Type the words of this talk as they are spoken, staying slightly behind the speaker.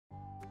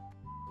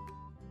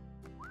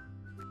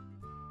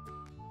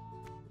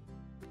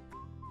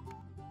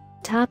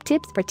Top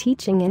tips for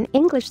teaching in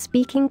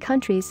English-speaking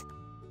countries.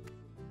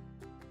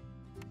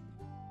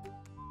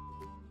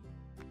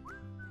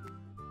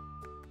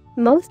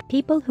 Most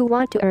people who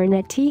want to earn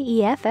a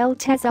TEFL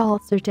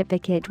TESOL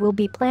certificate will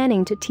be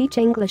planning to teach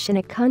English in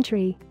a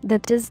country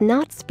that does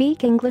not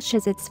speak English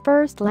as its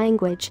first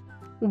language.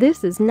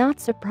 This is not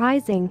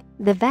surprising.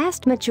 The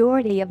vast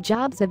majority of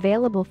jobs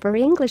available for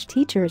English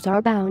teachers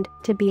are bound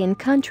to be in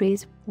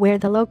countries where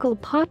the local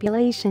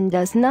population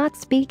does not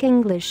speak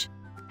English.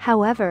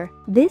 However,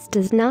 this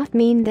does not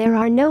mean there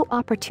are no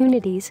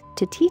opportunities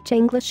to teach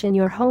English in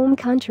your home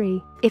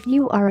country if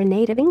you are a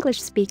native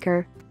English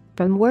speaker.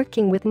 From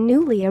working with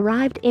newly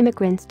arrived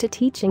immigrants to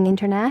teaching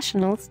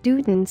international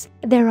students,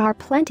 there are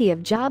plenty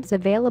of jobs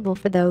available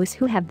for those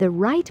who have the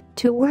right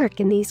to work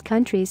in these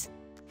countries.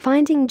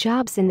 Finding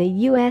jobs in the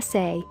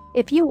USA.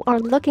 If you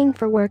are looking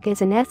for work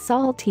as an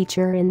TESOL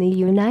teacher in the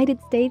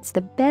United States,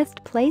 the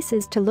best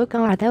places to look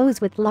are those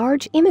with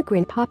large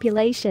immigrant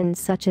populations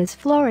such as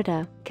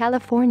Florida,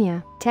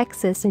 California,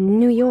 Texas, and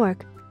New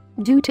York.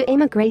 Due to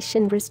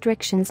immigration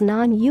restrictions,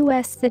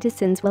 non-US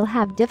citizens will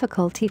have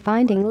difficulty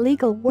finding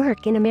legal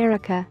work in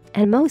America,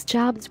 and most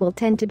jobs will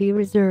tend to be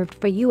reserved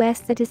for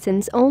US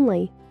citizens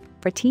only.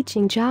 For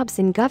teaching jobs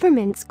in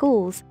government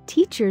schools,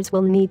 teachers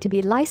will need to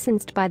be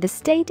licensed by the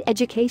state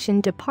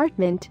education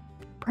department.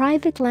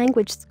 Private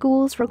language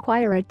schools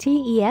require a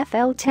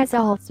TEFL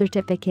TESOL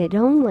certificate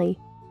only.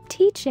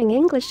 Teaching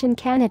English in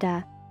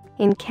Canada.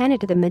 In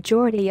Canada, the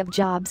majority of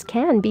jobs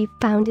can be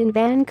found in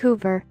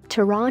Vancouver,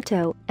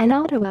 Toronto, and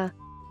Ottawa.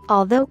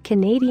 Although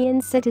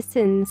Canadian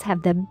citizens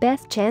have the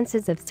best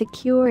chances of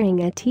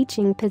securing a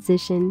teaching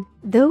position,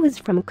 those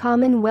from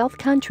Commonwealth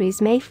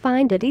countries may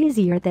find it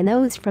easier than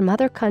those from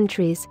other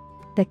countries.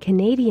 The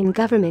Canadian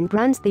government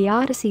runs the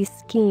Odyssey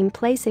scheme,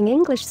 placing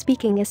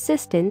English-speaking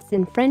assistants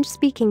in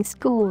French-speaking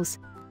schools.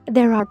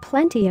 There are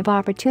plenty of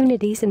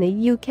opportunities in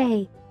the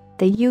UK.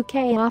 The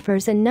UK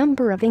offers a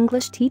number of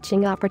English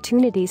teaching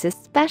opportunities,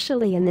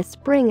 especially in the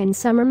spring and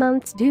summer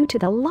months due to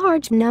the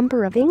large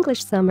number of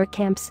English summer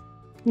camps.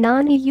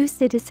 Non-EU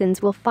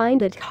citizens will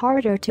find it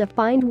harder to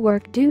find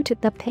work due to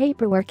the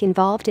paperwork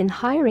involved in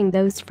hiring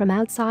those from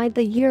outside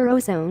the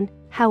Eurozone.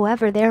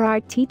 However, there are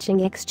teaching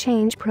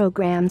exchange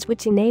programs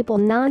which enable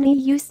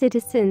non-EU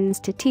citizens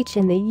to teach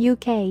in the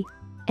UK.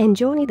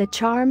 Enjoy the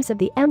charms of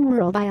the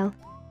Emerald Isle.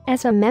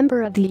 As a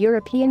member of the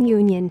European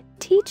Union,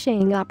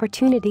 teaching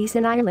opportunities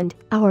in Ireland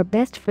are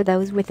best for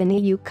those with an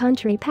EU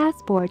country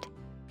passport.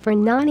 For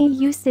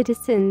non-EU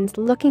citizens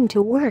looking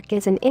to work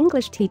as an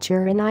English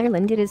teacher in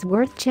Ireland, it is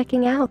worth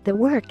checking out the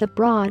work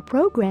abroad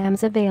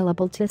programs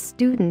available to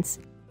students.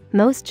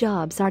 Most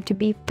jobs are to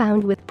be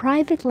found with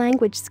private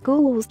language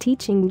schools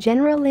teaching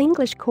general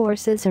English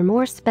courses or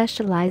more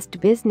specialized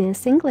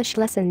business English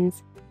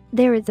lessons.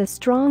 There is a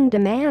strong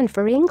demand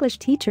for English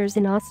teachers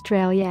in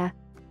Australia.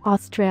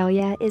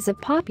 Australia is a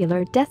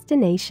popular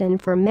destination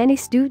for many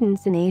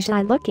students in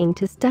Asia looking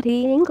to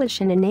study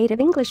English in a native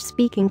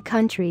English-speaking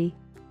country.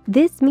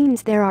 This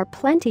means there are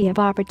plenty of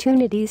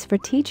opportunities for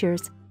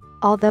teachers.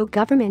 Although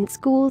government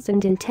schools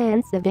and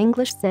intensive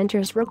English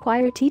centers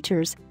require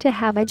teachers to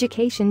have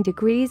education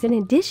degrees in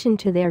addition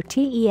to their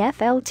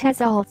TEFL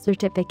TESOL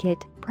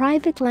certificate,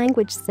 private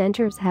language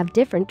centers have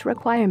different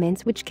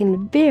requirements which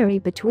can vary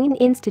between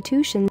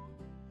institutions.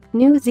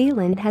 New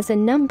Zealand has a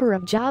number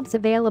of jobs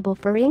available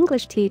for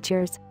English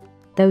teachers.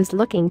 Those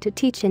looking to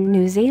teach in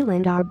New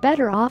Zealand are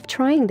better off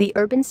trying the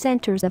urban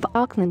centers of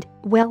Auckland,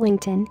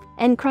 Wellington,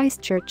 and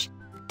Christchurch.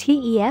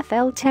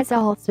 TEFL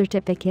TESOL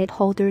certificate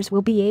holders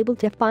will be able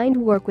to find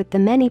work with the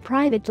many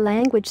private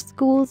language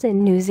schools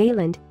in New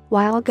Zealand,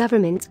 while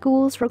government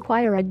schools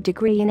require a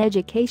degree in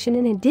education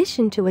in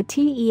addition to a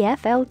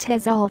TEFL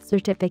TESOL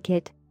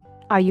certificate.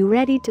 Are you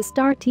ready to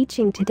start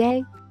teaching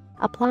today?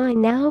 Apply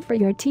now for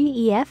your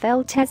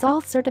TEFL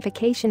TESOL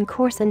certification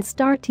course and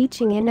start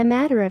teaching in a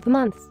matter of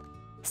months.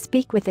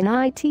 Speak with an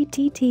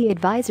ITTT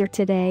advisor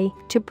today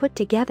to put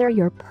together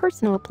your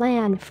personal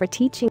plan for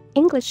teaching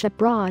English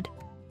abroad.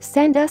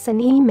 Send us an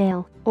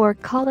email or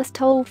call us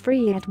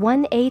toll-free at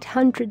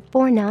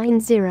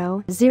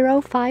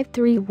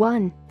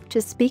 1-800-490-0531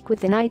 to speak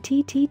with an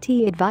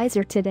ITTT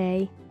advisor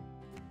today.